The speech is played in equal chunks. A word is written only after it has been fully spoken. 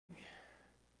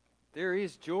There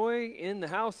is joy in the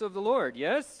house of the Lord,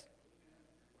 yes?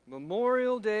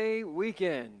 Memorial Day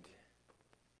weekend.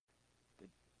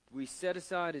 We set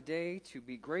aside a day to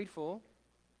be grateful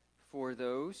for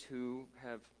those who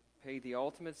have paid the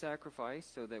ultimate sacrifice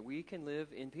so that we can live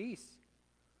in peace.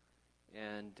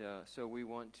 And so we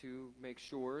want to make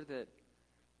sure that,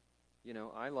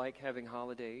 I like having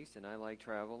holidays, and I like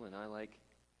travel, and I like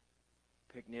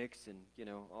picnics, and,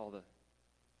 all the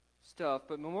stuff.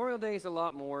 But Memorial Day is a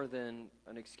lot more than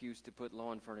an excuse to put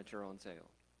lawn furniture on sale.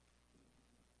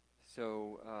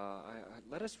 So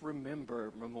let us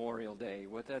remember Memorial Day,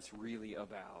 what that's really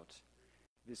about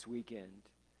this weekend,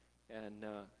 and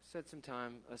set some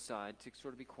time aside to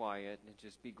sort of be quiet and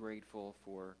just be grateful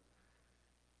for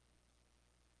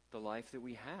the life that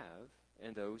we have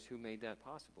and those who made that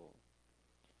possible.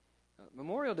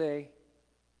 Memorial Day,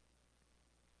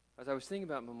 as I was thinking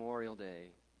about Memorial Day,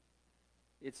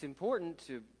 it's important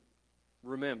to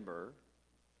remember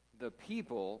the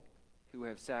people who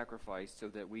have sacrificed so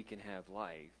that we can have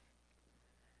life.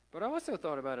 But I also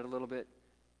thought about it a little bit.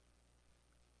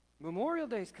 Memorial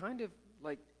Day is kind of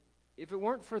like, if it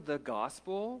weren't for the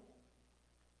gospel,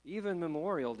 even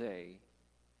Memorial Day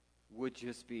would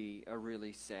just be a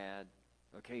really sad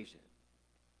occasion,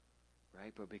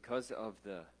 right? But because of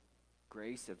the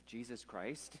grace of Jesus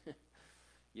Christ,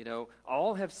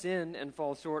 all have sinned and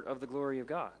fall short of the glory of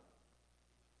God.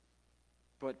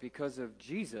 But because of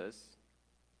Jesus,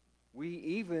 we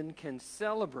even can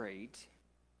celebrate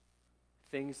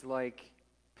things like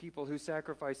people who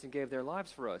sacrificed and gave their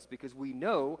lives for us, because we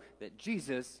know that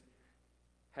Jesus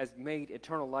has made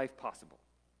eternal life possible.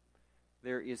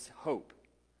 There is hope.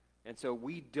 And so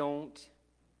we don't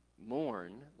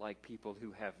mourn like people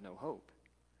who have no hope.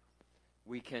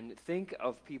 We can think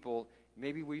of people,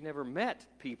 maybe we never met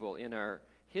people in our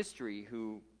history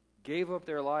who gave up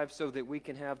their lives so that we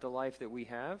can have the life that we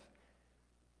have.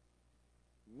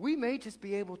 We may just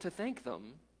be able to thank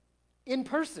them in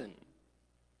person.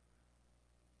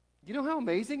 You know how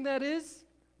amazing that is?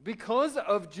 Because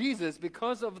of Jesus,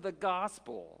 because of the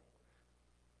gospel,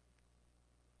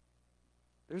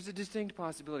 there's a distinct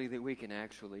possibility that we can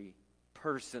actually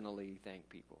personally thank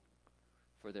people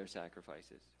for their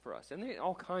sacrifices for us. And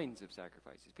all kinds of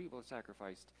sacrifices. People have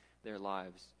sacrificed their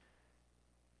lives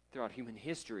throughout human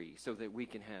history so that we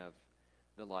can have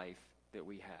the life that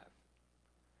we have.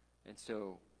 And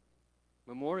so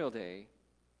Memorial Day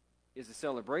is a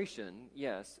celebration,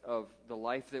 yes, of the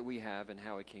life that we have and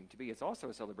how it came to be. It's also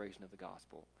a celebration of the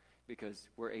gospel, because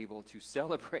we're able to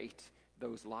celebrate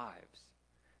those lives.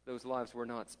 Those lives were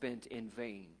not spent in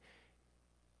vain.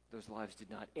 Those lives did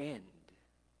not end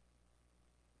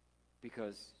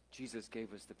because Jesus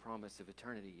gave us the promise of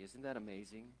eternity. Isn't that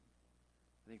amazing?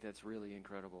 I think that's really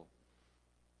incredible.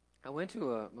 I went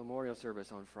to a memorial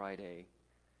service on Friday.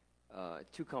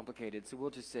 Too complicated, so we'll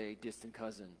just say distant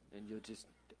cousin, and you'll just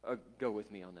go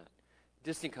with me on that.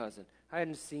 Distant cousin. I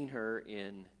hadn't seen her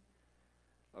in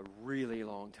a really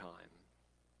long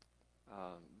time.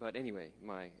 But anyway,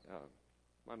 my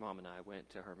mom and I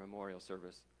went to her memorial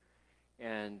service,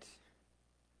 and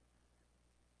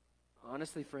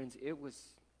honestly, friends, it was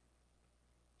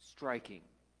striking.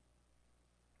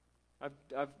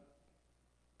 I've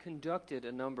conducted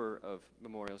a number of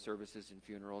memorial services and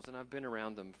funerals, and I've been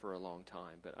around them for a long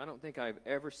time, but I don't think I've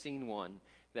ever seen one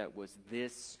that was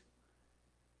this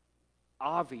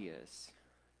obvious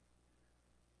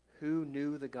who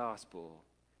knew the gospel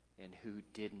and who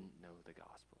didn't know the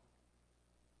gospel.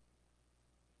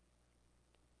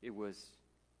 It was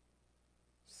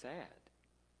sad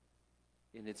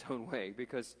in its own way,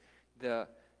 because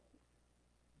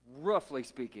roughly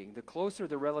speaking, the closer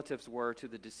the relatives were to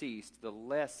the deceased, the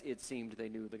less it seemed they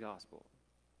knew the gospel.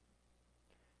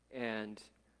 And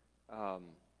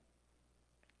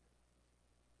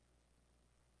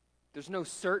there's no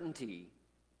certainty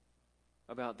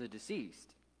about the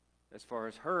deceased as far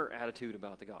as her attitude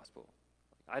about the gospel.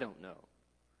 I don't know.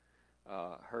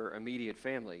 Her immediate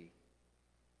family,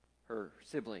 her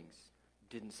siblings,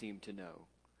 didn't seem to know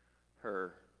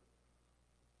her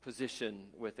position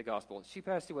with the gospel. She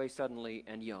passed away suddenly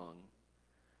and young,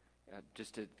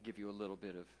 just to give you a little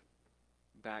bit of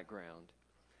background.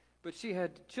 But she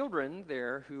had children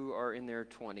there who are in their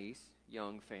 20s,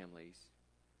 young families,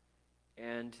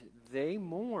 and they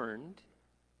mourned.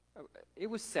 It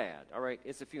was sad, all right?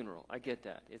 It's a funeral. I get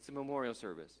that. It's a memorial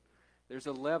service. There's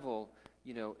a level,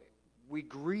 we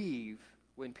grieve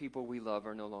when people we love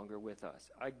are no longer with us.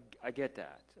 I get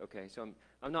that, okay? So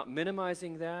I'm not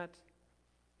minimizing that.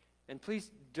 And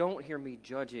please don't hear me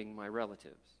judging my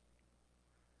relatives.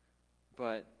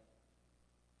 But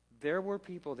there were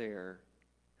people there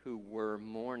who were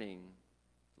mourning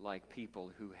like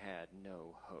people who had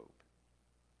no hope.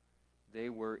 They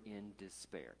were in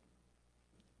despair.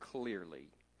 Clearly,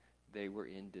 they were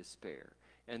in despair.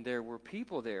 And there were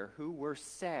people there who were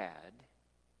sad,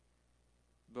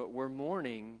 but were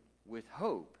mourning with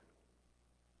hope.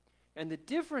 And the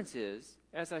difference is,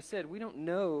 as I said, we don't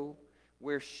know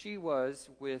where she was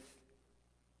with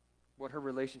what her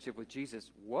relationship with Jesus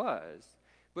was.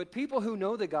 But people who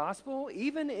know the gospel,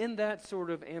 even in that sort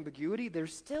of ambiguity,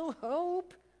 there's still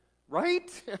hope, right?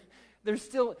 There's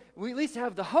still, we at least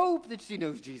have the hope that she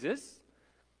knows Jesus,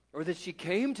 or that she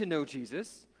came to know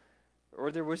Jesus,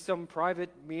 or there was some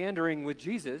private meandering with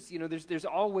Jesus. You know, there's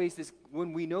always this,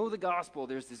 when we know the gospel,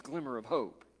 there's this glimmer of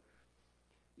hope.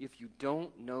 If you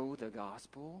don't know the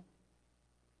gospel,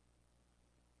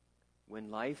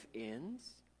 when life ends,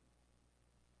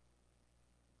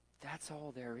 that's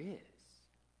all there is.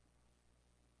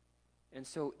 And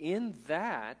so in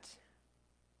that,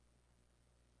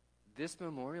 this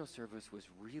memorial service was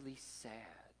really sad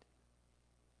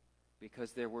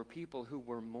because there were people who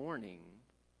were mourning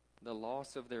the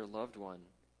loss of their loved one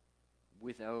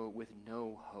with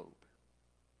no hope.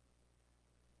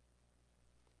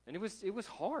 And it was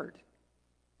hard.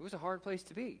 It was a hard place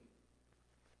to be.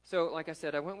 So, like I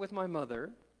said, I went with my mother.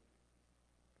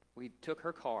 We took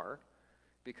her car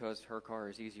because her car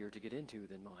is easier to get into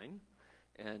than mine.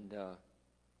 And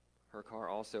her car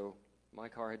also, my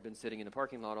car had been sitting in the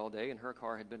parking lot all day, and her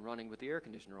car had been running with the air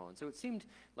conditioner on. So it seemed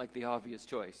like the obvious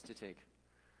choice to take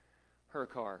her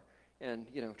car. And,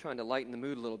 you know, trying to lighten the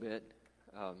mood a little bit,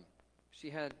 she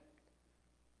had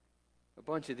a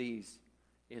bunch of these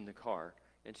in the car.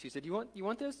 And she said, you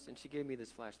want this? And she gave me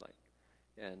this flashlight.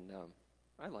 And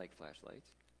I like flashlights.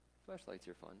 Flashlights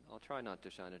are fun. I'll try not to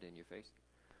shine it in your face.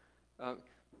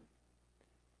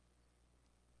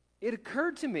 It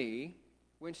occurred to me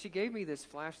when she gave me this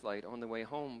flashlight on the way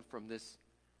home from this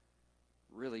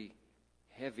really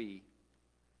heavy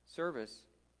service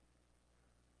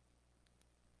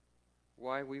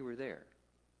why we were there.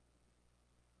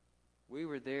 We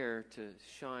were there to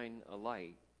shine a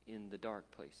light in the dark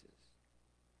places.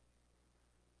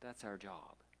 That's our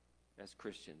job as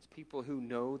Christians. People who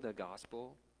know the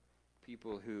gospel,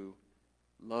 people who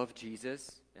love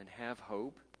Jesus and have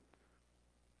hope.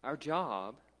 Our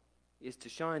job is to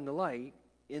shine the light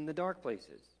in the dark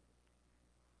places.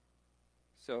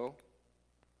 So,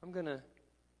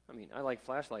 I like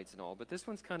flashlights and all, but this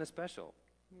one's kind of special.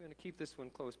 I'm going to keep this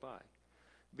one close by.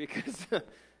 Because, I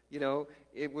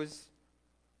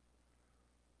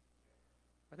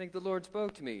think the Lord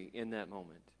spoke to me in that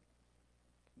moment.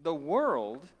 The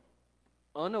world,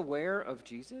 unaware of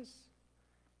Jesus,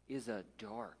 is a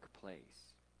dark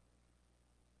place.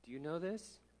 Do you know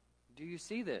this? Do you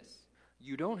see this?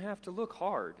 You don't have to look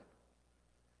hard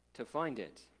to find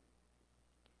it.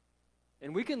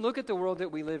 And we can look at the world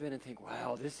that we live in and think,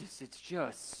 wow, it's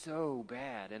just so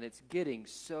bad, and it's getting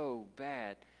so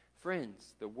bad.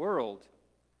 Friends, the world,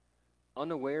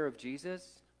 unaware of Jesus,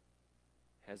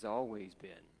 has always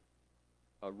been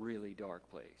a really dark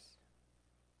place.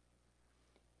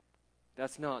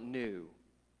 That's not new.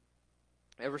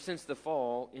 Ever since the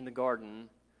fall in the garden,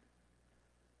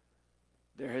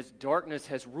 darkness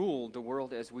has ruled the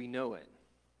world as we know it.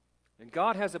 And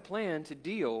God has a plan to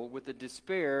deal with the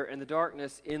despair and the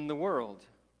darkness in the world.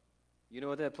 You know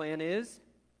what that plan is?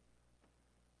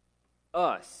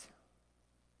 Us.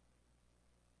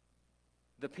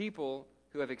 The people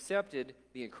who have accepted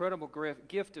the incredible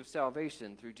gift of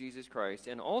salvation through Jesus Christ,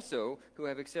 and also who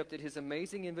have accepted his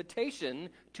amazing invitation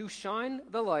to shine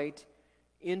the light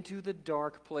into the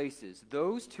dark places.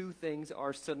 Those two things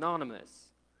are synonymous.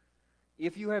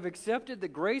 If you have accepted the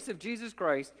grace of Jesus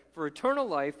Christ for eternal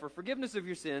life, for forgiveness of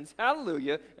your sins,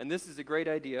 hallelujah, and this is a great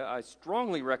idea, I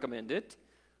strongly recommend it.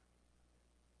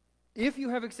 If you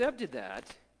have accepted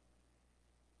that,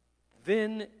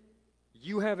 then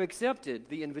you have accepted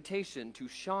the invitation to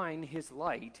shine his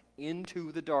light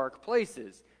into the dark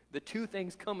places. The two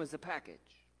things come as a package.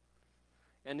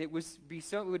 And it would be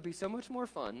so much more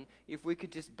fun if we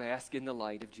could just bask in the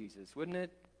light of Jesus, wouldn't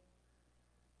it?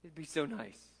 It'd be so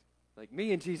nice. Like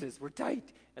me and Jesus, we're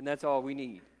tight, and that's all we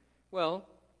need. Well,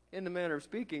 in the manner of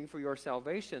speaking, for your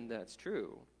salvation, that's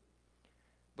true.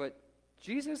 But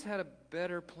Jesus had a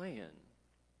better plan.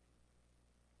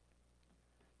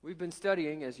 We've been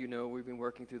studying, as you know, we've been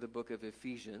working through the book of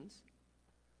Ephesians.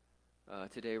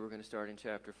 Today we're going to start in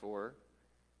chapter 4.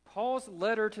 Paul's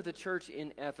letter to the church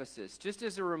in Ephesus. Just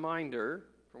as a reminder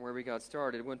from where we got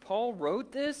started, when Paul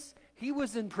wrote this, he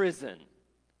was in prison.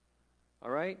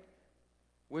 All right?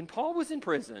 When Paul was in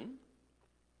prison,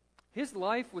 his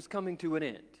life was coming to an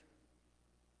end.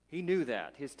 He knew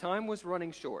that. His time was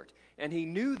running short. And he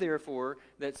knew, therefore,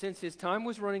 that since his time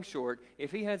was running short,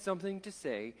 if he had something to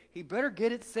say, he better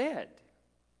get it said.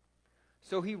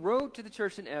 So he wrote to the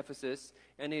church in Ephesus,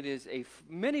 and it is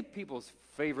many people's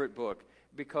favorite book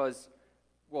because,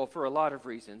 well, for a lot of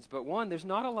reasons. But one, there's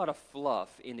not a lot of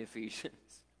fluff in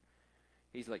Ephesians.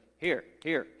 He's like, here.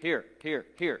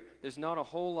 There's not a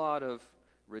whole lot of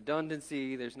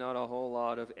redundancy. There's not a whole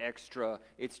lot of extra.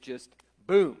 It's just,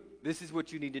 boom, this is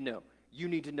what you need to know. You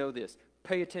need to know this.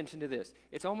 Pay attention to this.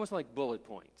 It's almost like bullet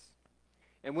points.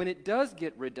 And when it does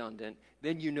get redundant,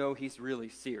 then you know he's really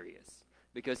serious,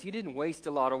 because he didn't waste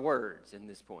a lot of words in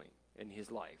this point in his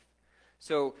life.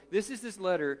 So this is this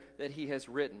letter that he has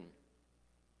written.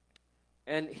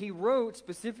 And he wrote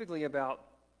specifically about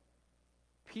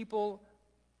people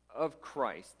of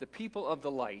Christ, the people of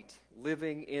the light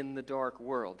living in the dark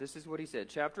world. This is what he said,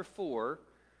 chapter 4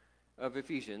 of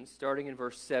Ephesians, starting in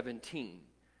verse 17.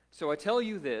 So I tell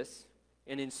you this,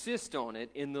 and insist on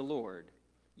it in the Lord.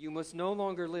 You must no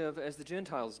longer live as the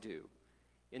Gentiles do,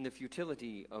 in the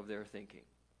futility of their thinking.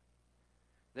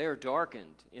 They are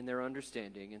darkened in their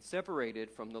understanding and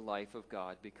separated from the life of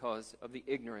God because of the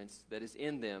ignorance that is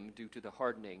in them due to the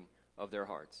hardening of their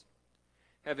hearts.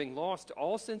 Having lost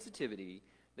all sensitivity,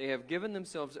 they have given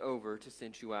themselves over to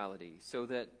sensuality,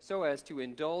 so as to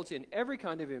indulge in every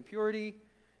kind of impurity,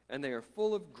 and they are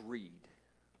full of greed.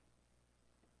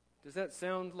 Does that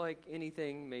sound like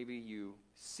anything maybe you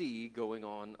see going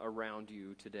on around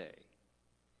you today?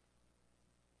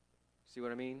 See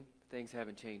what I mean? Things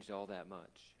haven't changed all that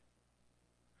much.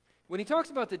 When he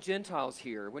talks about the Gentiles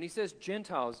here, when he says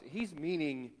Gentiles, he's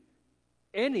meaning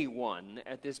anyone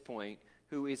at this point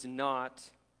who has not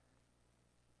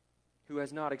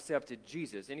accepted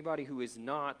Jesus. Anybody who is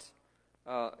not,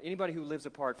 anybody who lives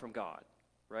apart from God,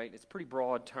 right? It's a pretty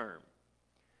broad term.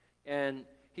 And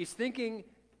he's thinking,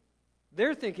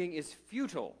 their thinking is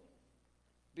futile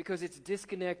because it's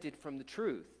disconnected from the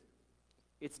truth.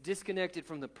 It's disconnected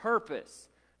from the purpose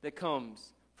that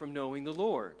comes from knowing the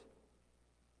Lord.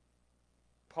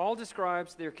 Paul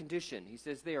describes their condition. He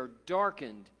says they are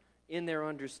darkened in their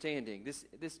understanding.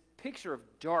 This picture of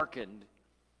darkened,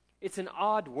 it's an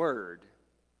odd word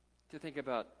to think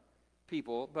about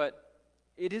people, but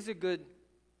it is a good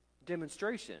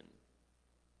demonstration.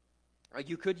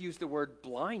 You could use the word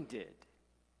blinded.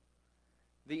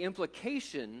 The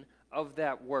implication of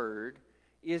that word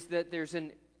is that there's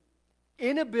an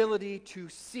inability to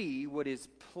see what is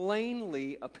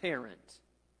plainly apparent.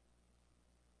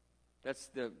 That's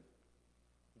the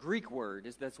Greek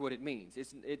word, that's what it means.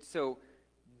 It's so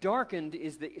darkened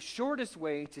is the shortest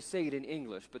way to say it in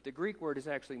English, but the Greek word is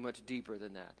actually much deeper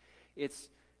than that.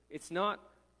 It's not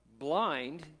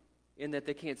blind in that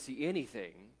they can't see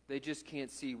anything. They just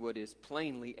can't see what is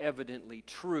plainly, evidently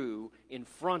true in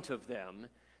front of them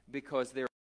because their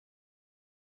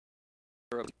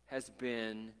has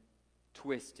been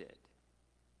twisted.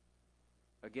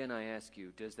 Again, I ask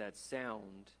you, does that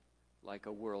sound like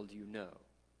a world you know?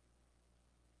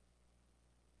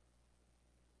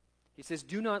 He says,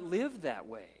 do not live that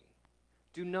way.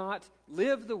 Do not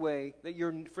live the way that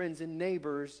your friends and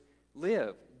neighbors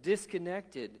live,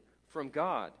 disconnected from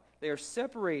God. They are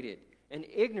separated and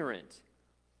ignorant.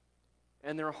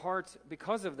 And their hearts,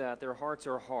 because of that, their hearts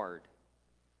are hard.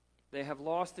 They have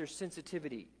lost their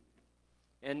sensitivity.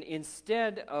 And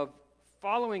instead of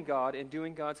following God and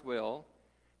doing God's will,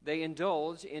 they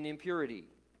indulge in impurity.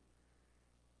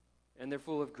 And they're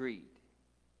full of greed.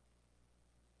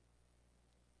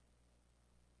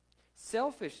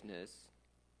 Selfishness,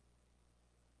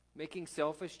 making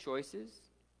selfish choices,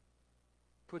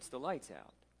 puts the lights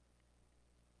out.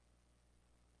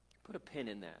 Put a pin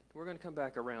in that. We're going to come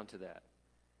back around to that.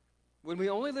 When we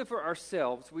only live for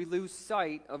ourselves, we lose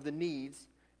sight of the needs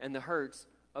and the hurts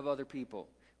of other people.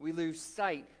 We lose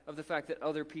sight of the fact that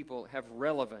other people have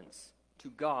relevance to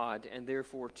God and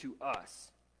therefore to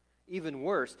us. Even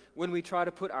worse, when we try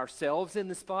to put ourselves in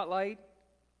the spotlight,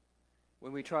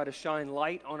 when we try to shine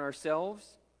light on ourselves,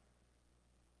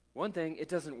 one thing, it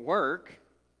doesn't work.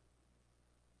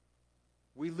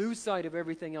 We lose sight of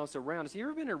everything else around us. You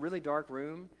ever been in a really dark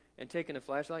room and taken a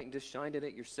flashlight and just shined it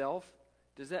at yourself?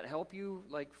 Does that help you,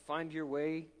 find your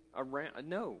way around?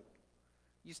 No.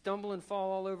 You stumble and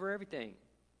fall all over everything.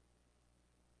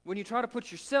 When you try to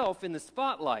put yourself in the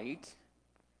spotlight,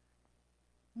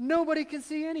 nobody can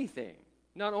see anything.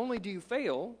 Not only do you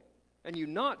fail and you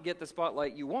not get the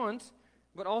spotlight you want,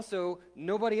 but also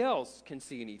nobody else can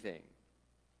see anything.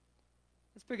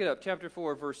 Let's pick it up, chapter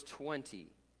 4, verse 20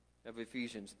 of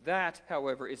Ephesians. That,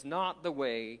 however, is not the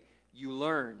way you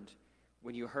learned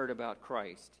when you heard about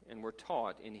Christ and were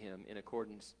taught in him in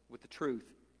accordance with the truth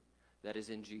that is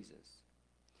in Jesus.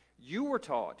 You were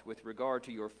taught with regard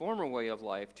to your former way of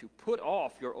life to put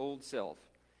off your old self,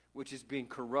 which is being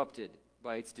corrupted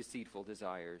by its deceitful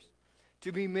desires,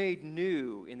 to be made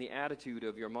new in the attitude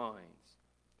of your minds,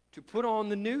 to put on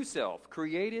the new self,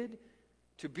 created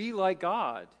to be like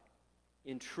God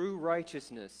in true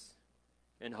righteousness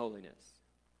and holiness.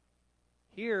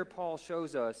 Here, Paul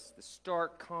shows us the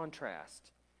stark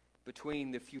contrast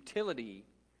between the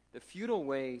futile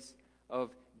ways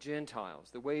of Gentiles,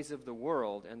 the ways of the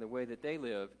world, and the way that they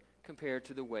live compared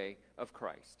to the way of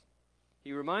Christ.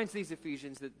 He reminds these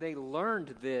Ephesians that they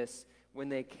learned this when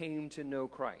they came to know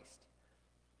Christ.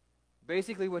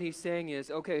 Basically what he's saying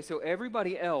is, okay, so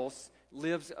everybody else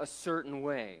lives a certain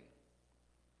way.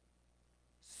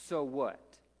 So what?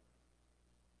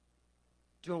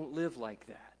 Don't live like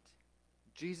that.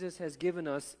 Jesus has given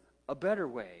us a better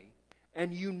way,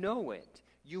 and you know it.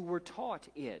 You were taught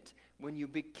it. When you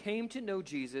came to know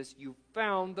Jesus, you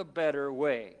found the better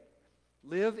way.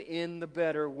 Live in the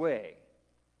better way.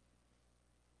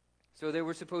 So they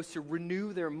were supposed to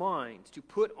renew their minds, to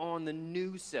put on the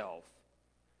new self,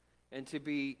 and to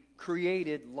be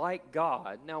created like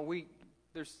God. Now, we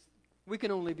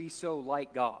can only be so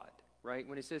like God, right?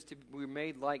 When it says we're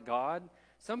made like God,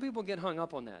 some people get hung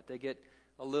up on that. They get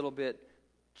a little bit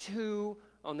too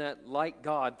on that like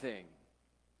God thing.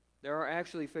 There are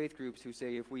actually faith groups who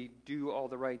say if we do all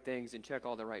the right things and check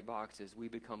all the right boxes, we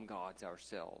become gods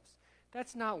ourselves.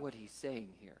 That's not what he's saying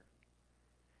here.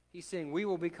 He's saying we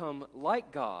will become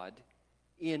like God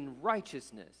in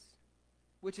righteousness,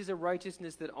 which is a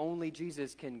righteousness that only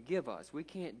Jesus can give us. We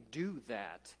can't do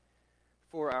that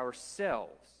for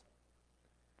ourselves.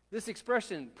 This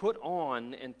expression, put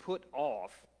on and put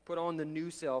off, put on the new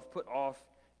self, put off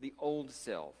the old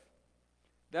self,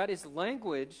 that is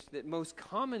language that most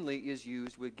commonly is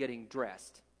used with getting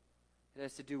dressed. It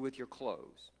has to do with your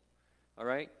clothes. All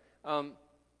right?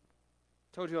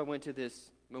 Told you I went to this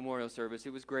memorial service.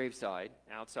 It was graveside,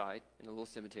 outside, in a little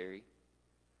cemetery.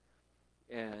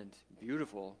 And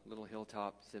beautiful little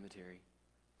hilltop cemetery.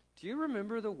 Do you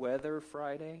remember the weather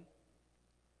Friday?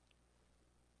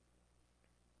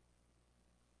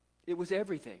 It was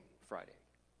everything Friday.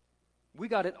 We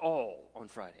got it all on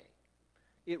Friday.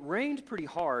 It rained pretty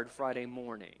hard Friday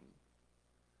morning.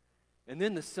 And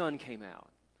then the sun came out.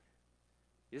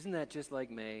 Isn't that just like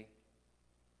May?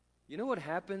 You know what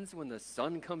happens when the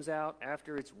sun comes out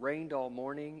after it's rained all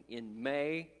morning in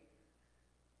May?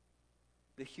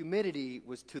 The humidity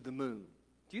was to the moon.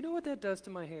 Do you know what that does to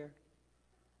my hair?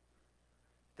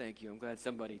 Thank you. I'm glad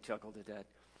somebody chuckled at that.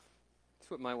 That's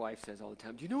what my wife says all the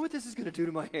time. Do you know what this is going to do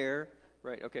to my hair?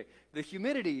 Right, okay. The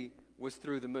humidity was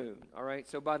through the moon, all right?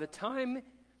 So by the time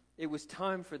it was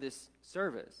time for this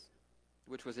service,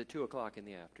 which was at 2 o'clock in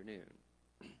the afternoon,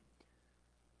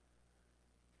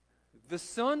 the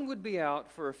sun would be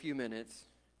out for a few minutes,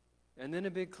 and then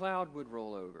a big cloud would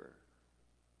roll over,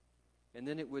 and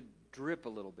then it would drip a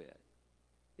little bit.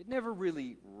 It never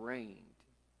really rained.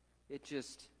 It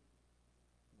just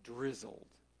drizzled.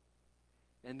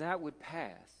 And that would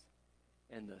pass,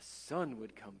 and the sun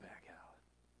would come back out.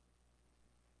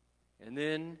 And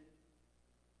then,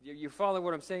 you follow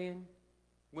what I'm saying?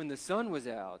 When the sun was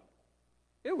out,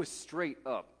 it was straight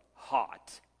up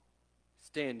hot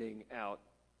standing out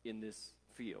in this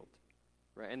field,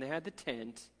 right? And they had the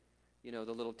tent, the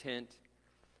little tent,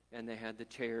 and they had the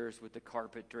chairs with the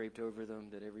carpet draped over them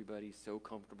that everybody's so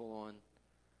comfortable on,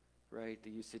 right?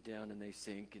 That you sit down and they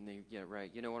sink and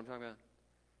right. You know what I'm talking about?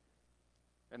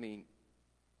 I mean,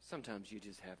 sometimes you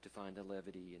just have to find a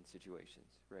levity in situations,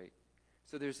 right?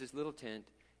 So there's this little tent,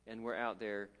 and we're out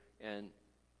there, and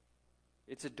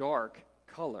it's a dark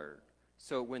color.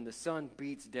 So when the sun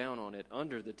beats down on it,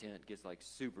 under the tent gets like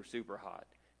super, super hot.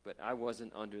 But I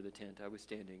wasn't under the tent. I was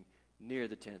standing near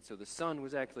the tent. So the sun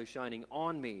was actually shining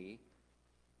on me,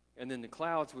 and then the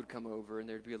clouds would come over, and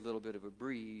there'd be a little bit of a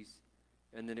breeze,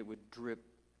 and then it would drip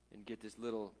and get this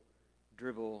little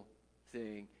dribble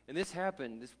thing. And this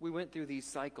happened. We went through these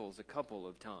cycles a couple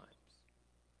of times.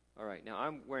 All right, now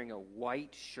I'm wearing a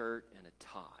white shirt and a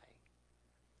tie.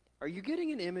 Are you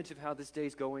getting an image of how this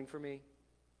day's going for me?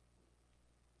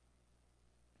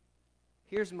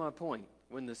 Here's my point.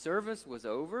 When the service was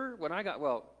over, I had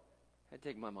to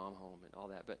take my mom home and all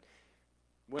that, but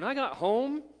when I got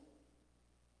home,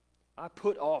 I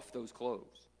put off those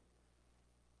clothes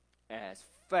as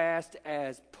fast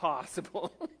as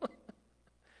possible.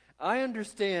 I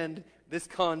understand this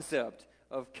concept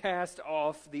of cast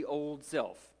off the old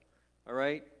self, all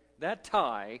right? That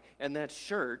tie and that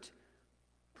shirt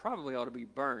probably ought to be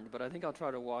burned, but I think I'll try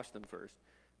to wash them first.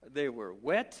 They were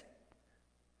wet.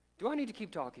 Do I need to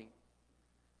keep talking?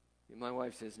 My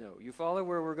wife says no. You follow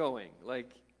where we're going. Like,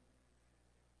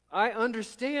 I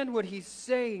understand what he's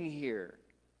saying here.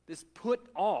 This put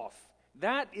off.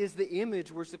 That is the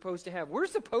image we're supposed to have. We're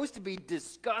supposed to be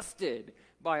disgusted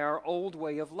by our old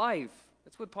way of life.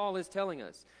 That's what Paul is telling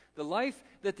us. The life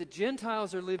that the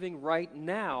Gentiles are living right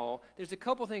now, there's a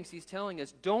couple things he's telling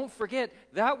us. Don't forget,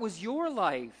 that was your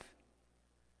life.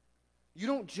 You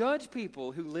don't judge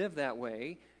people who live that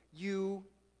way. You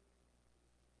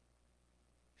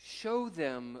show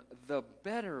them the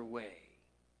better way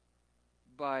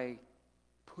by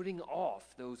putting off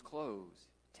those clothes.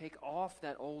 Take off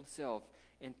that old self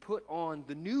and put on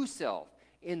the new self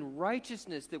in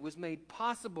righteousness that was made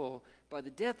possible by the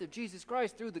death of Jesus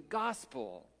Christ through the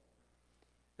gospel.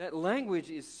 That language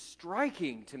is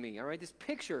striking to me, all right? This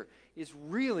picture is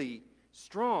really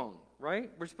strong, right?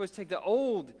 We're supposed to take the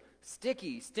old,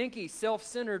 sticky, stinky,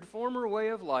 self-centered former way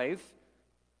of life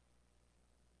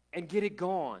and get it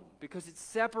gone because it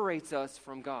separates us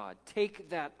from God. Take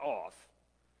that off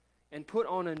and put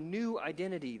on a new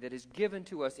identity that is given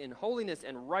to us in holiness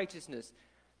and righteousness.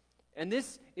 And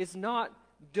this is not,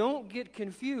 don't get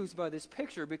confused by this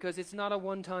picture because it's not a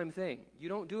one-time thing. You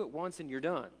don't do it once and you're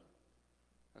done.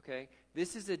 Okay?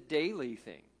 This is a daily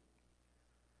thing.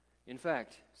 In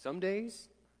fact, some days,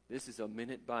 this is a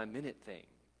minute-by-minute thing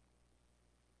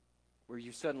where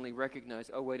you suddenly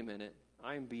recognize, oh, wait a minute,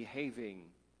 I'm behaving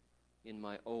in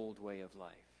my old way of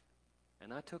life.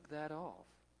 And I took that off.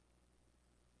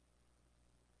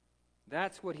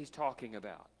 That's what he's talking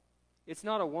about. It's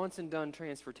not a once-and-done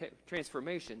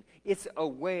transformation. It's a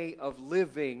way of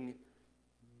living,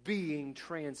 being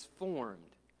transformed.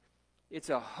 It's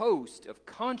a host of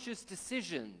conscious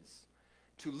decisions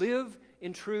to live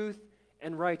in truth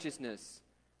and righteousness,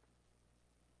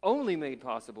 only made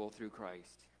possible through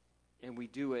Christ. And we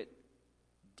do it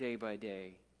day by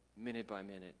day, minute by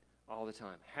minute, all the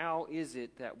time. How is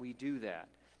it that we do that?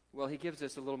 Well, he gives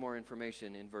us a little more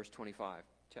information in verse 25,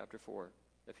 chapter 4,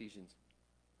 Ephesians,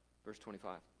 verse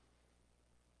 25.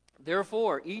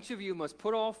 Therefore, each of you must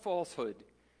put off falsehood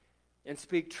and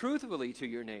speak truthfully to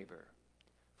your neighbor,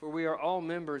 for we are all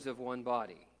members of one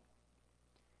body.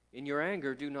 In your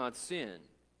anger, do not sin.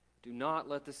 Do not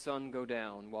let the sun go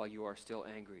down while you are still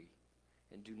angry,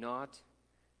 and do not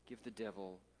give the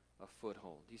devil a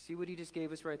foothold. Do you see what he just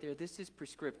gave us right there? This is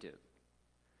prescriptive.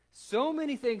 So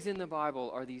many things in the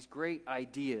Bible are these great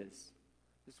ideas,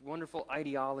 this wonderful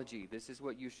ideology. This is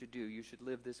what you should do. You should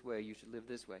live this way. You should live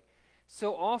this way.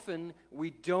 So often,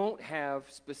 we don't have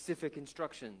specific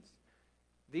instructions.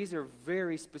 These are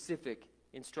very specific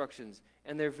instructions,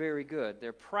 and they're very good.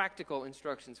 They're practical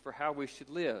instructions for how we should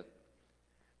live.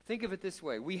 Think of it this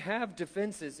way. We have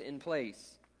defenses in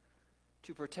place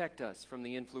to protect us from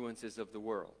the influences of the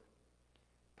world.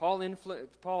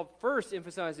 Paul first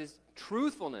emphasizes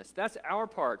truthfulness. That's our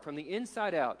part, from the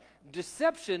inside out.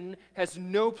 Deception has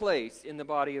no place in the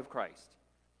body of Christ.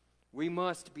 We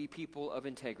must be people of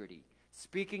integrity,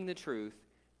 speaking the truth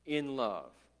in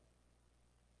love.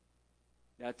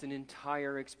 That's an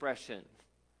entire expression.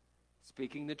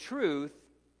 Speaking the truth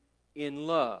in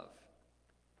love.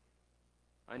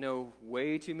 I know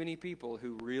way too many people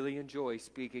who really enjoy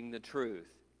speaking the truth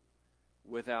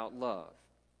without love.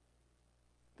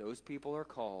 Those people are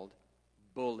called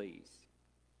bullies.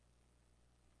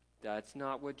 That's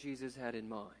not what Jesus had in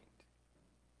mind.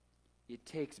 It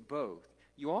takes both.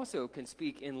 You also can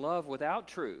speak in love without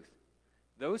truth.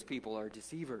 Those people are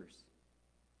deceivers.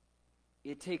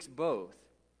 It takes both.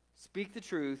 Speak the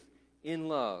truth in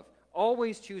love.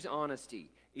 Always choose honesty,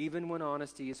 even when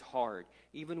honesty is hard.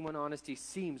 Even when honesty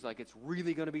seems like it's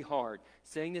really going to be hard.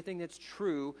 Saying the thing that's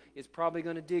true is probably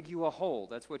going to dig you a hole.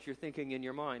 That's what you're thinking in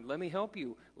your mind. Let me help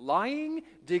you. Lying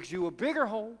digs you a bigger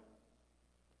hole.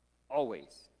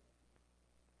 Always.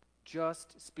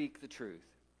 Just speak the truth.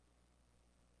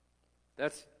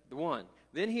 That's the one.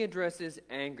 Then he addresses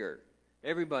anger.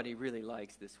 Everybody really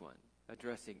likes this one,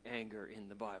 addressing anger in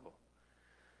the Bible.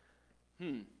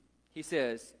 He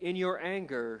says, in your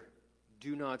anger,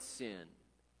 do not sin.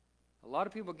 A lot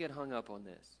of people get hung up on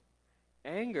this.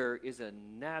 Anger is a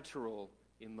natural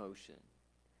emotion.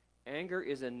 Anger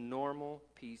is a normal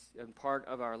piece and part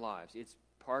of our lives. It's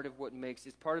part of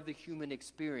it's part of the human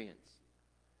experience.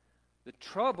 The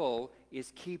trouble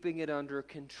is keeping it under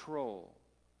control.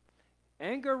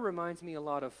 Anger reminds me a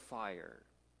lot of fire.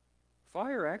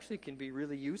 Fire actually can be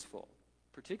really useful,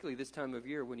 particularly this time of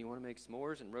year when you want to make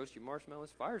s'mores and roast your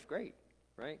marshmallows. Fire's great,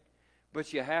 right?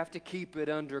 But you have to keep it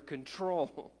under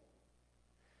control,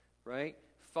 right?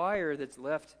 Fire that's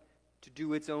left to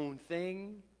do its own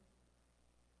thing,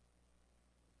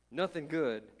 nothing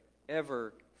good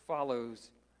ever follows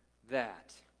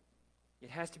that. It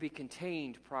has to be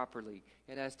contained properly.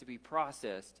 It has to be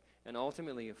processed, and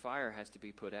ultimately a fire has to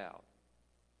be put out.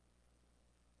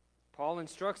 Paul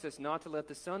instructs us not to let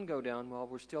the sun go down while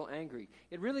we're still angry.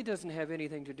 It really doesn't have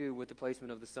anything to do with the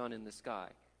placement of the sun in the sky.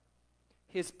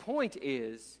 His point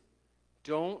is,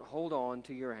 don't hold on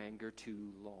to your anger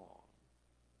too long.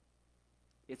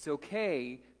 It's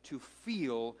okay to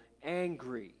feel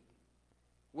angry.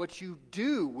 What you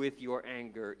do with your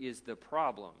anger is the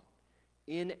problem.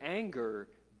 In anger,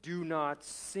 do not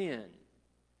sin.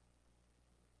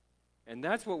 And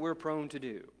that's what we're prone to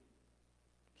do.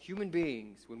 Human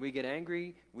beings, when we get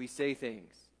angry, we say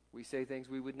things. We say things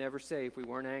we would never say if we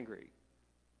weren't angry.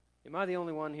 Am I the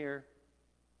only one here?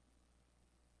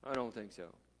 I don't think so.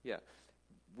 Yeah.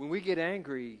 When we get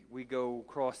angry, we go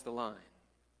cross the line.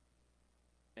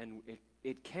 And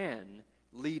it can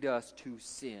lead us to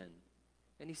sin.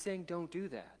 And he's saying, don't do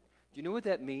that. Do you know what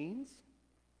that means?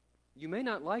 You may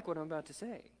not like what I'm about to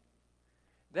say.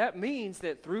 That means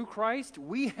that through Christ,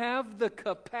 we have the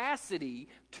capacity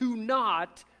to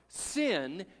not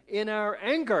sin in our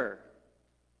anger.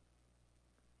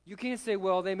 You can't say,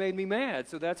 well, they made me mad,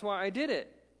 so that's why I did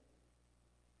it.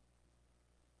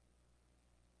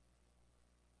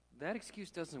 That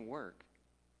excuse doesn't work.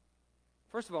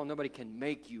 First of all, nobody can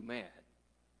make you mad.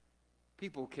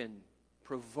 People can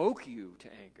provoke you to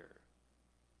anger.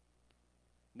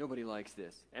 Nobody likes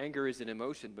this. Anger is an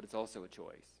emotion, but it's also a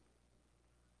choice.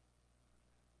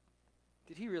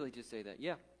 Did he really just say that?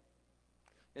 Yeah.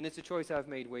 And it's a choice I've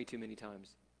made way too many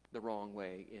times the wrong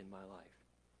way in my life.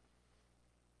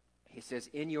 He says,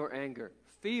 in your anger,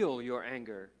 feel your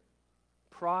anger,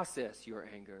 process your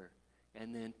anger,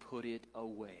 and then put it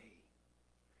away.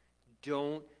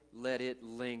 Don't let it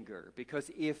linger,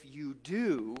 because if you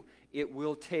do, it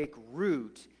will take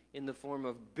root in the form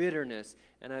of bitterness.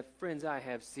 And friends, I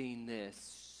have seen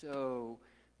this so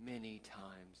many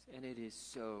times, and it is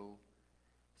so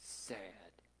sad.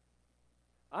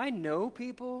 I know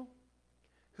people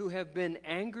who have been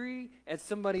angry at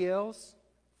somebody else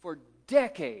for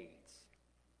decades.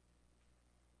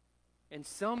 And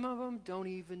some of them don't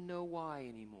even know why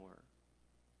anymore.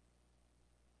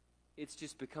 It's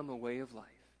just become a way of life.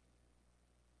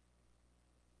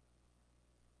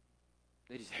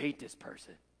 They just hate this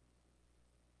person.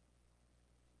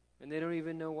 And they don't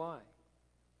even know why.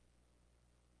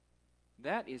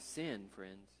 That is sin,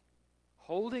 friends.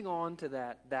 Holding on to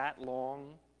that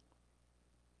long,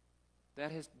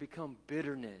 that has become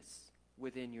bitterness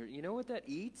within your... You know what that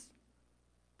eats?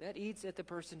 That eats at the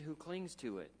person who clings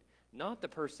to it, not the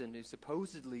person who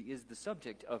supposedly is the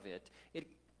subject of it. It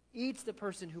eats the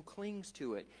person who clings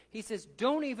to it. He says,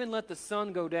 don't even let the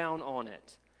sun go down on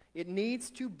it. It needs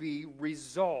to be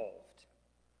resolved.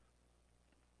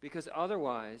 Because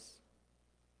otherwise,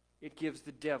 it gives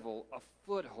the devil a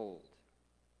foothold.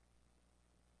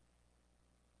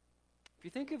 If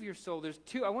you think of your soul,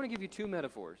 I want to give you two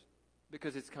metaphors,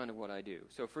 because it's kind of what I do.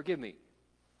 So forgive me.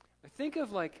 I think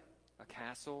of like a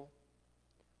castle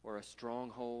or a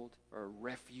stronghold or a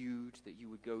refuge that you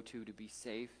would go to be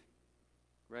safe,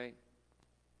 right?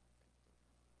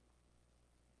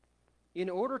 In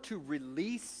order to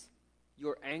release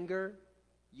your anger,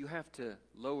 you have to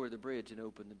lower the bridge and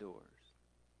open the doors.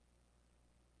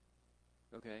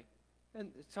 Okay?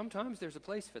 And sometimes there's a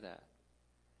place for that.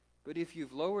 But if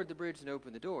you've lowered the bridge and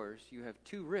opened the doors, you have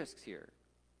two risks here.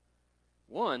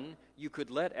 One, you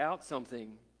could let out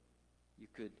something, you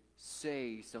could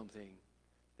say something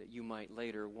that you might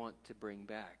later want to bring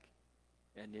back,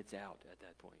 and it's out at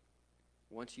that point.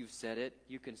 Once you've said it,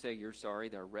 you can say you're sorry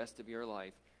the rest of your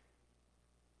life.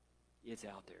 It's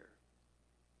out there.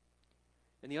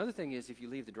 And the other thing is, if you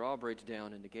leave the drawbridge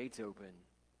down and the gates open,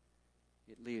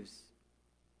 it leaves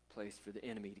place for the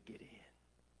enemy to get in.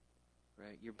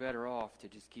 Right? You're better off to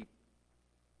just keep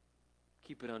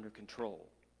it under control.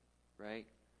 Right?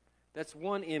 That's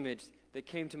one image that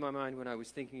came to my mind when I was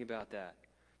thinking about that.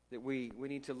 That we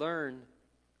need to learn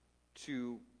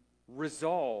to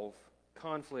resolve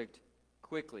conflict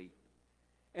quickly.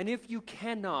 And if you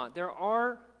cannot, there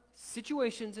are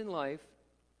situations in life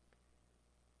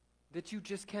that you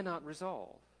just cannot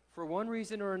resolve. For one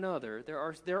reason or another,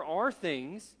 there are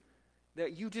things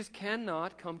that you just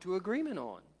cannot come to agreement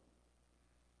on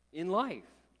in life.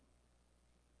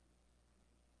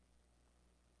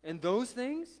 And those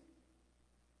things,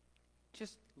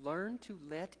 just learn to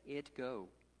let it go.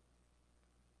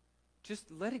 Just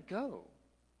let it go.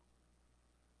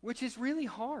 Which is really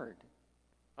hard.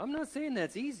 I'm not saying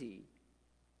that's easy.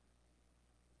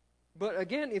 But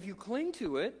again, if you cling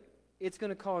to it, it's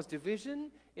going to cause division,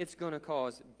 it's going to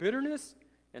cause bitterness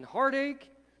and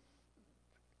heartache,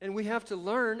 And we have to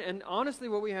learn, and honestly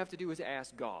what we have to do is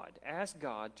ask God. Ask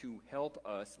God to help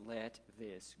us let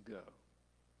this go.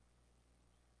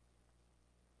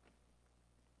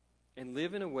 And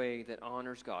live in a way that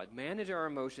honors God. Manage our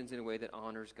emotions in a way that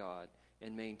honors God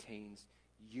and maintains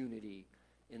unity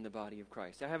in the body of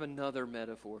Christ. I have another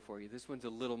metaphor for you. This one's a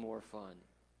little more fun.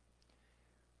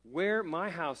 Where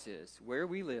my house is, where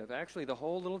we live, actually the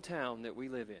whole little town that we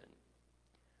live in,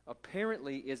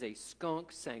 apparently is a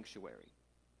skunk sanctuary.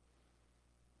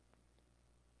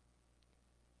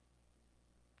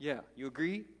 Yeah, you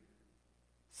agree?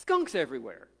 Skunks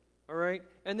everywhere, all right?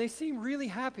 And they seem really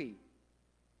happy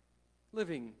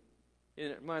living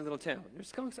in my little town. There's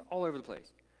skunks all over the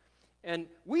place. And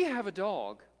we have a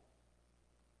dog.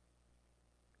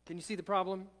 Can you see the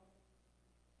problem?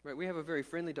 Right, we have a very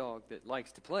friendly dog that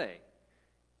likes to play.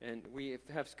 And we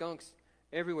have skunks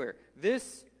everywhere.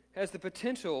 This has the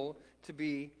potential to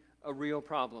be a real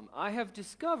problem. I have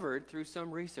discovered through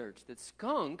some research that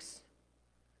skunks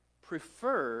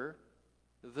prefer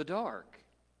the dark.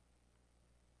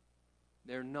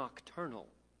 They're nocturnal.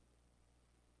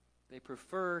 They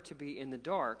prefer to be in the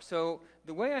dark. So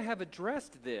the way I have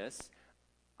addressed this,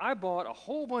 I bought a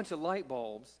whole bunch of light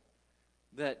bulbs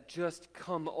that just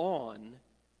come on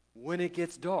when it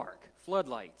gets dark,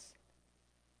 floodlights.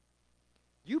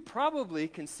 You probably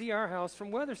can see our house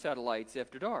from weather satellites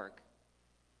after dark.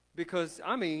 Because,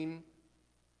 I mean,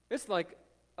 it's like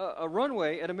a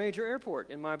runway at a major airport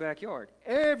in my backyard.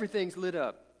 Everything's lit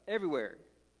up everywhere,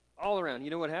 all around. You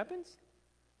know what happens?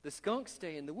 The skunks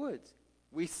stay in the woods.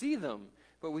 We see them,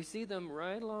 but we see them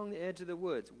right along the edge of the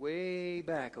woods, way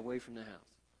back away from the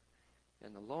house.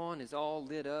 And the lawn is all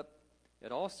lit up.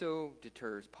 It also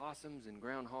deters possums and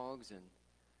groundhogs and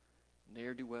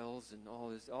ne'er-do-wells and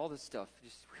all this stuff.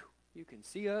 Just, whew, you can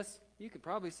see us. You can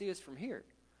probably see us from here.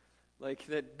 Like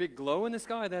that big glow in the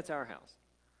sky, that's our house.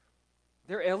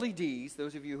 They're LEDs.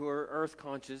 Those of you who are earth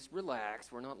conscious,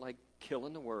 relax. We're not like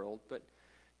killing the world. But,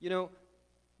 you know,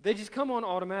 they just come on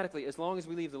automatically as long as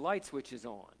we leave the light switches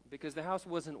on, because the house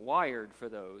wasn't wired for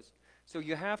those. So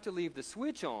you have to leave the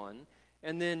switch on,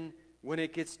 and then when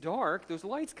it gets dark, those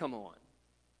lights come on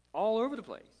all over the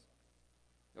place.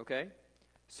 Okay?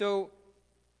 So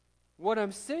what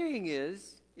I'm saying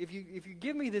is, if you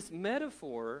give me this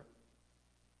metaphor,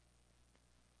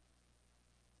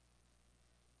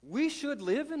 we should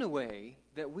live in a way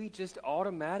that we just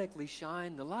automatically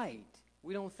shine the light.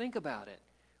 We don't think about it.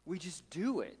 We just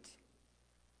do it.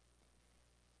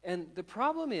 And the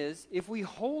problem is, if we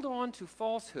hold on to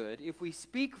falsehood, if we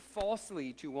speak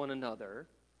falsely to one another,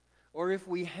 or if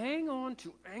we hang on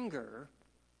to anger,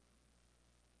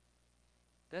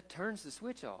 that turns the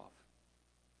switch off.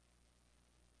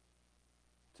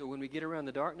 So when we get around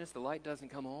the darkness, the light doesn't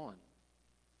come on.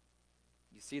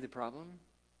 You see the problem?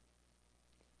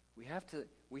 We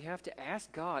have to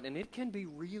ask God, and it can be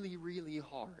really, really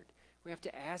hard. We have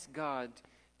to ask God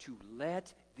to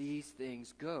let these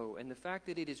things go. And the fact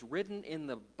that it is written in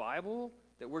the Bible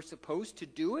that we're supposed to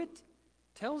do it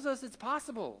tells us it's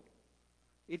possible.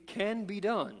 It can be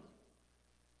done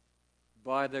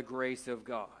by the grace of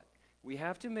God. We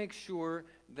have to make sure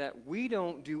that we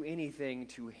don't do anything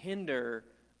to hinder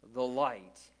the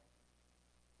light,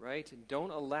 right?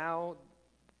 Don't allow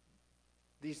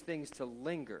these things to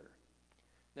linger.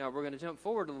 Now, we're going to jump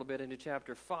forward a little bit into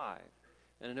chapter 5.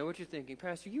 And I know what you're thinking,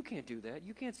 Pastor, you can't do that.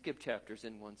 You can't skip chapters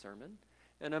in one sermon.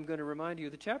 And I'm going to remind you,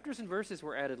 the chapters and verses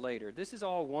were added later. This is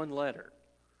all one letter.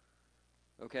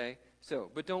 Okay?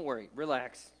 So, but don't worry.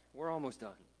 Relax. We're almost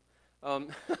done.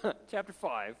 Chapter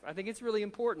 5. I think it's really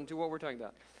important to what we're talking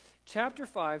about. Chapter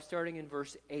 5, starting in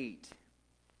verse 8.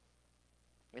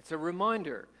 It's a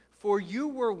reminder. For you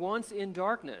were once in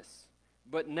darkness,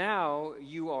 but now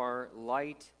you are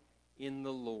light in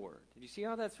the Lord. Did you see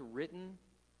how that's written?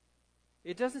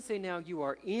 It doesn't say now you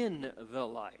are in the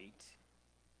light.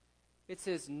 It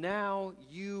says now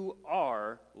you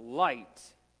are light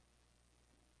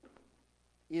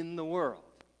in the world.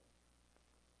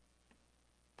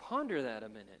 Ponder that a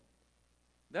minute.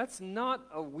 That's not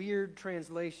a weird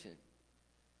translation.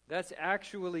 That's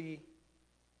actually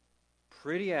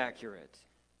pretty accurate.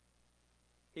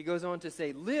 He goes on to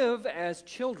say, live as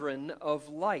children of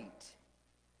light.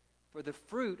 For the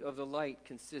fruit of the light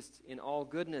consists in all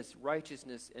goodness,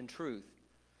 righteousness, and truth.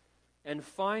 And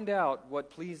find out what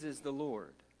pleases the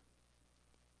Lord.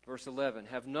 Verse 11,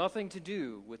 have nothing to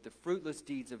do with the fruitless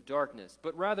deeds of darkness,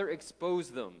 but rather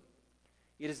expose them.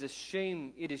 It is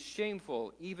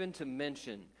shameful even to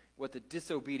mention what the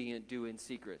disobedient do in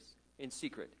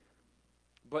secret.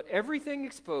 But everything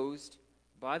exposed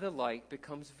by the light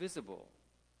becomes visible,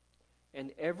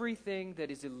 and everything that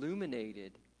is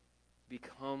illuminated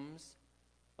becomes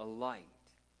a light.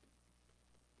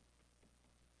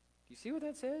 Do you see what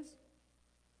that says?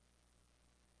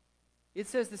 It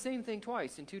says the same thing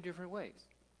twice in two different ways.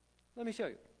 Let me show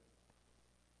you.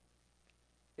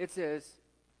 It says,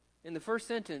 in the first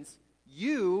sentence,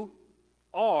 you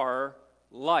are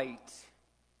light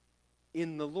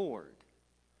in the Lord.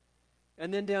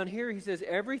 And then down here he says,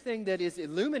 everything that is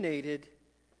illuminated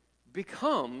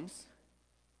becomes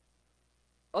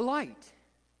a light.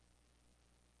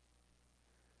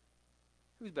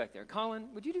 Who's back there? Colin,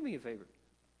 would you do me a favor?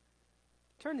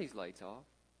 Turn these lights off.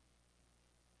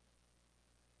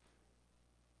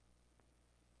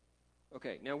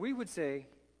 Okay, now we would say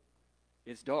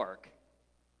it's dark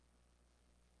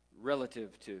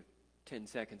relative to 10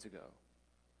 seconds ago.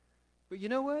 But you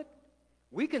know what?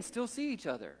 We can still see each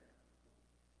other.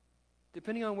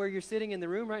 Depending on where you're sitting in the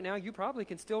room right now, you probably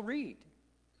can still read.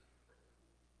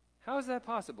 How is that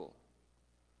possible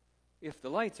if the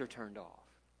lights are turned off?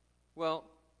 Well,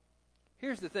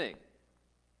 here's the thing.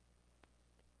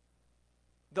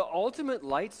 The ultimate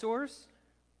light source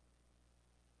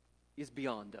is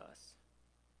beyond us.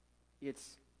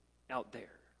 It's out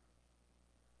there.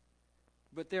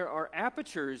 But there are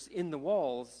apertures in the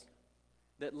walls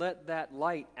that let that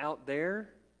light out there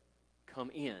come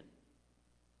in.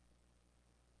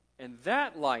 And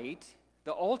that light,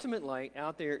 the ultimate light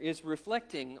out there, is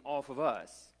reflecting off of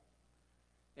us.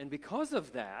 And because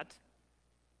of that,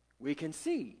 we can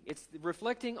see. It's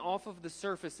reflecting off of the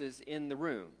surfaces in the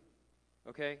room.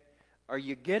 Okay? Are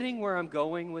you getting where I'm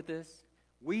going with this?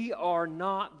 We are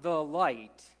not the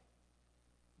light.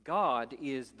 God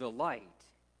is the light.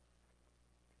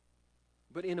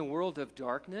 But in a world of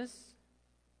darkness,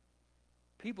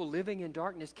 people living in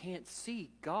darkness can't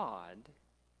see God,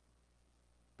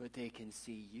 but they can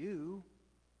see you,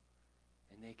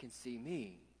 and they can see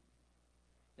me.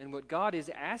 And what God is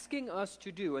asking us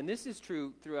to do, and this is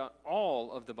true throughout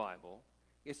all of the Bible,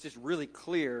 it's just really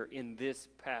clear in this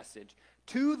passage.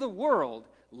 To the world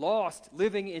lost,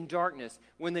 living in darkness,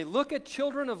 when they look at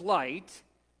children of light,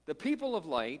 the people of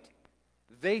light,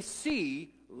 they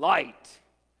see light,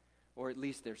 or at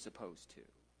least they're supposed to.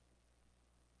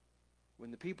 When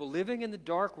the people living in the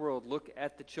dark world look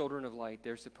at the children of light,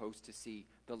 they're supposed to see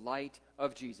the light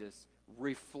of Jesus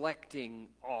reflecting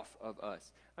off of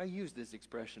us. I use this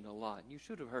expression a lot. You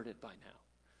should have heard it by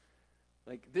now.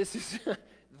 Like, this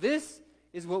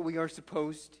is what we are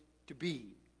supposed to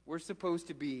be. We're supposed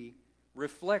to be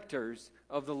reflectors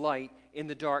of the light in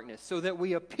the darkness, so that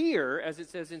we appear, as it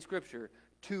says in Scripture,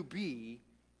 to be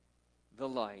the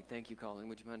light. Thank you, Colin.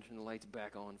 Would you mind turning the lights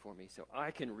back on for me so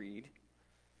I can read?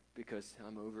 Because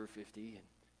I'm over 50 and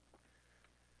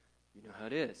you know how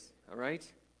it is, all right?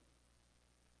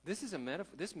 This is a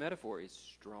metaphor. This metaphor is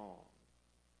strong,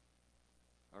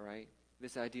 all right?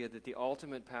 This idea that the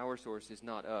ultimate power source is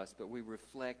not us, but we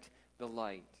reflect the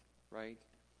light, right?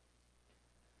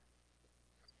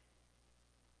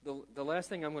 The last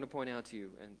thing I'm going to point out to you,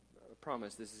 and I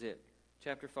promise this is it,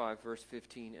 chapter 5, verse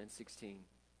 15 and 16.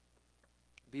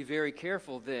 Be very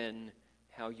careful then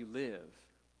how you live,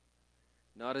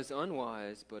 not as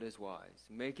unwise, but as wise,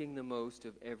 making the most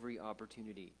of every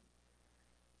opportunity,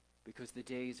 because the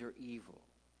days are evil.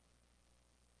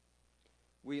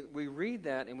 We read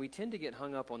that and we tend to get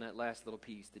hung up on that last little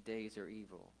piece, the days are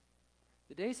evil.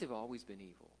 The days have always been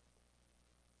evil.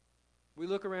 We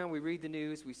look around, we read the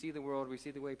news, we see the world, we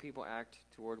see the way people act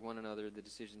toward one another, the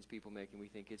decisions people make, and we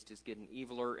think it's just getting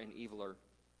eviler and eviler.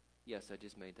 Yes, I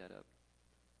just made that up.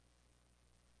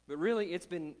 But really, it's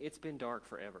been dark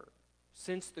forever.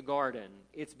 Since the garden,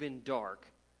 it's been dark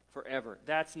forever.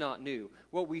 That's not new.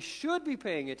 What we should be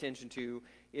paying attention to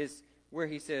is where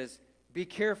he says, be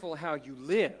careful how you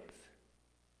live.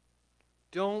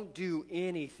 Don't do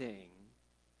anything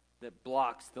that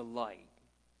blocks the light.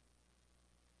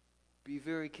 Be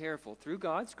very careful. Through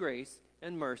God's grace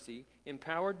and mercy,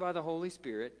 empowered by the Holy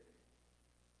Spirit,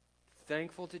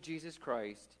 thankful to Jesus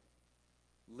Christ,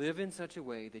 live in such a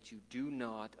way that you do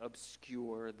not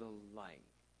obscure the light.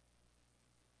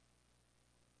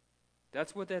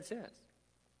 That's what that says.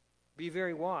 Be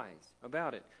very wise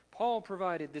about it. Paul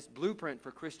provided this blueprint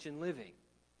for Christian living.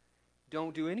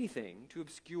 Don't do anything to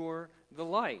obscure the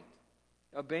light.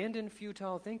 Abandon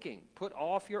futile thinking. Put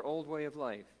off your old way of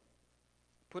life.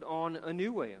 Put on a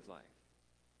new way of life.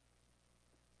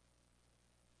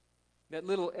 That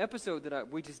little episode that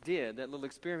we just did, that little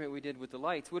experiment we did with the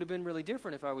lights, would have been really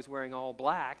different if I was wearing all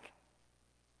black.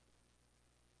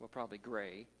 Well, probably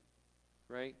gray,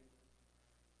 right?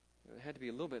 It had to be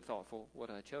a little bit thoughtful what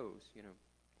I chose, you know.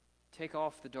 Take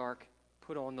off the dark,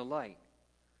 put on the light.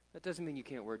 That doesn't mean you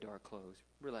can't wear dark clothes.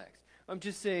 Relax. I'm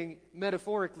just saying,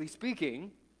 metaphorically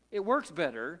speaking, it works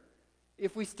better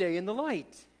if we stay in the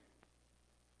light.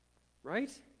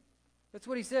 Right? That's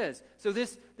what he says. So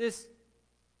this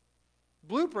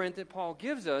blueprint that Paul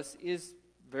gives us is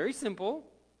very simple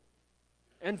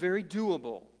and very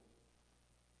doable.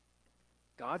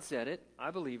 God said it.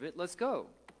 I believe it. Let's go.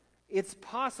 It's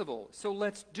possible, so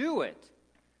let's do it.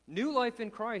 New life in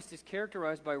Christ is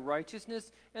characterized by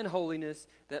righteousness and holiness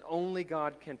that only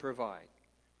God can provide.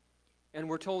 And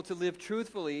we're told to live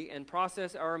truthfully and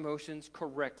process our emotions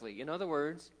correctly. In other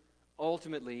words,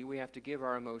 ultimately, we have to give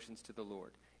our emotions to the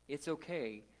Lord. It's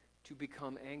okay to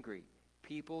become angry.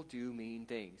 People do mean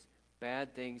things.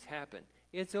 Bad things happen.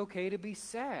 It's okay to be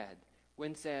sad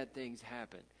when sad things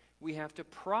happen. We have to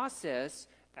process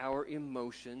our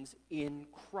emotions in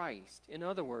Christ. In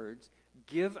other words,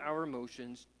 give our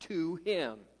emotions to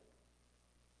Him.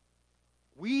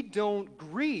 We don't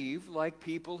grieve like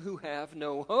people who have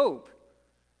no hope.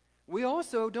 We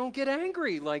also don't get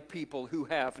angry like people who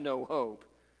have no hope.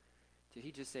 Did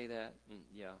he just say that?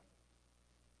 Yeah.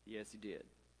 Yes, he did.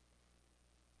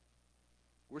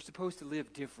 We're supposed to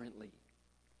live differently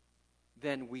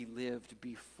than we lived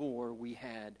before we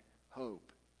had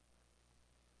hope.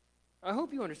 I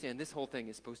hope you understand this whole thing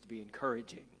is supposed to be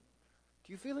encouraging.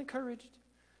 Do you feel encouraged?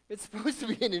 It's supposed to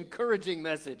be an encouraging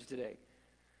message today.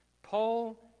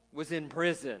 Paul was in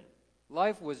prison.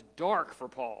 Life was dark for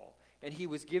Paul, and he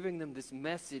was giving them this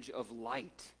message of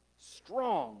light.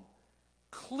 Strong,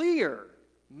 clear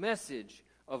message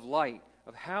of light,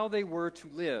 of how they were to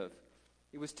live.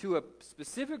 It was to a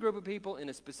specific group of people in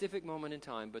a specific moment in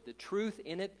time, but the truth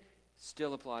in it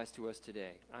still applies to us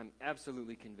today. I'm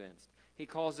absolutely convinced. He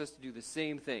calls us to do the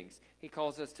same things. He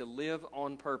calls us to live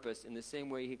on purpose in the same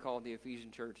way he called the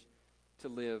Ephesian church to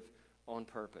live on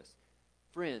purpose.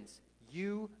 Friends,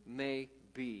 you may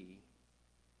be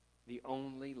the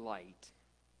only light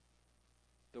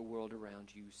the world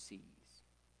around you sees.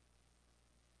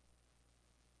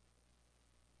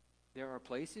 There are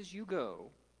places you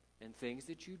go and things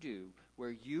that you do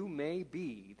where you may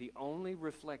be the only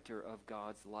reflector of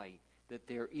God's light that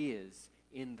there is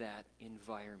in that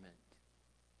environment.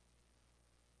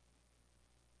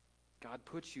 God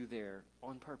puts you there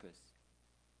on purpose,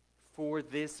 for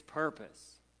this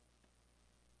purpose.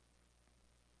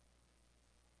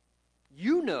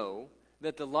 You know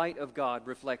that the light of God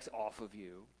reflects off of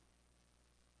you.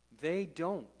 They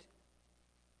don't.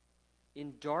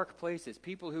 In dark places,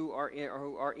 people who are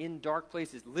in dark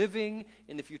places, living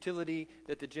in the futility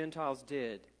that the Gentiles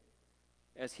did,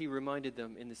 as he reminded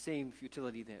them in the same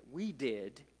futility that we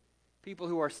did, people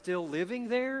who are still living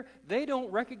there, they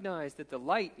don't recognize that the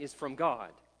light is from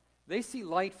God. They see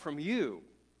light from you,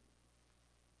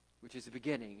 which is a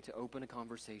beginning to open a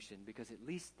conversation, because at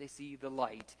least they see the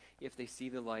light if they see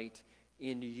the light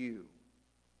in you.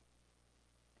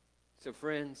 So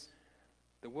friends,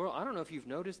 the world, I don't know if you've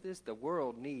noticed this, the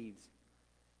world needs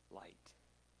light.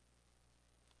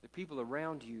 The people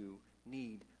around you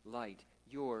need light.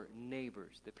 Your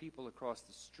neighbors, the people across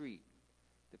the street,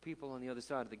 the people on the other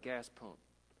side of the gas pump,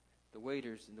 the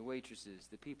waiters and the waitresses,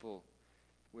 the people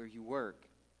where you work.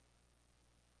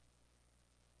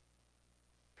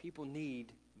 People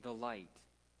need the light.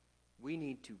 We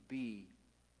need to be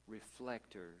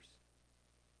reflectors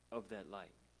of that light.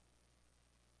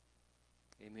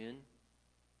 Amen?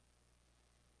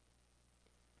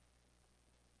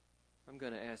 I'm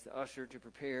going to ask the usher to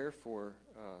prepare for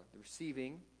the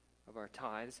receiving of our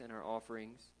tithes and our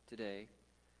offerings today.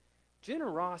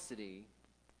 Generosity,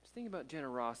 just think about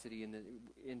generosity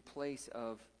in place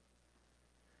of,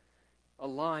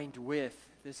 aligned with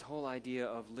this whole idea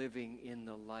of living in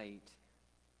the light.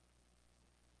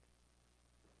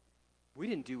 We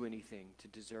didn't do anything to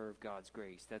deserve God's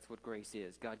grace. That's what grace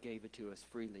is. God gave it to us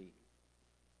freely.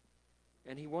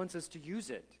 And He wants us to use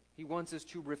it. He wants us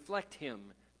to reflect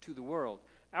Him to the world.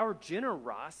 Our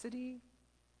generosity,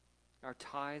 our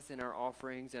tithes and our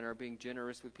offerings and our being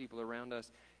generous with people around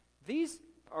us, these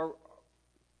are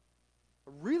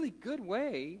a really good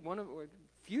way, one of a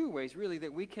few ways really,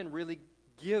 that we can really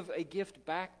give a gift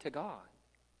back to God.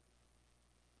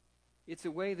 It's a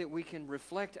way that we can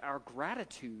reflect our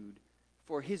gratitude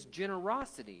for His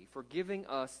generosity, for giving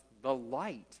us the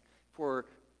light, for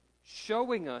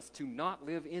showing us to not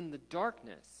live in the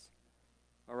darkness.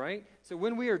 All right? So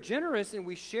when we are generous and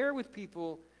we share with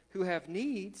people who have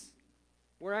needs,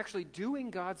 we're actually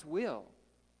doing God's will.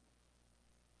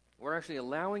 We're actually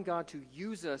allowing God to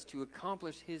use us to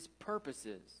accomplish His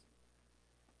purposes.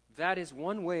 That is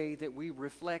one way that we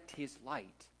reflect His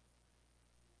light.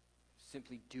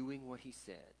 Simply doing what He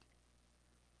said.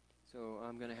 So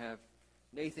I'm going to have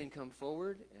Nathan come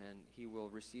forward, and he will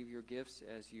receive your gifts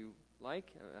as you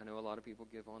like. I know a lot of people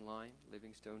give online,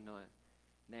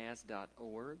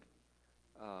 livingstonenaz.org.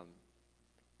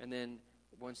 And then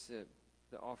once the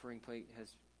offering plate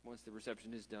once the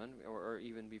reception is done, or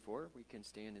even before, we can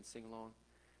stand and sing along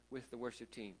with the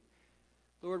worship team.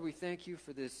 Lord, we thank you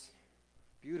for this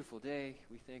beautiful day.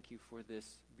 We thank you for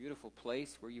this beautiful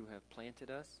place where you have planted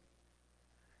us.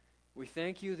 We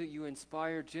thank you that you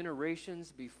inspired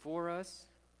generations before us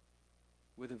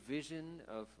with a vision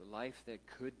of life that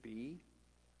could be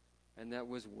and that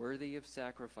was worthy of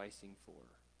sacrificing for.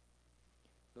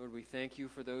 Lord, we thank you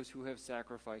for those who have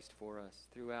sacrificed for us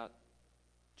throughout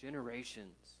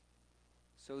generations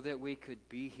so that we could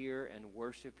be here and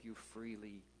worship you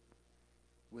freely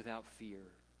without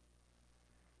fear.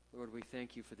 Lord, we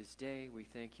thank you for this day. We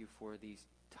thank you for these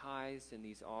tithes and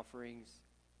these offerings,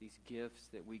 these gifts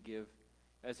that we give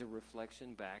as a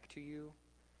reflection back to you.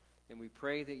 And we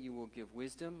pray that you will give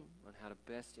wisdom on how to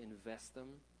best invest them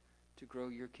to grow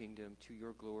your kingdom to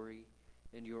your glory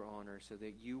and your honor so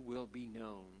that you will be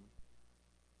known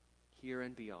here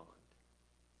and beyond.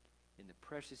 In the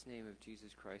precious name of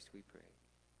Jesus Christ we pray.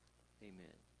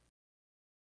 Amen.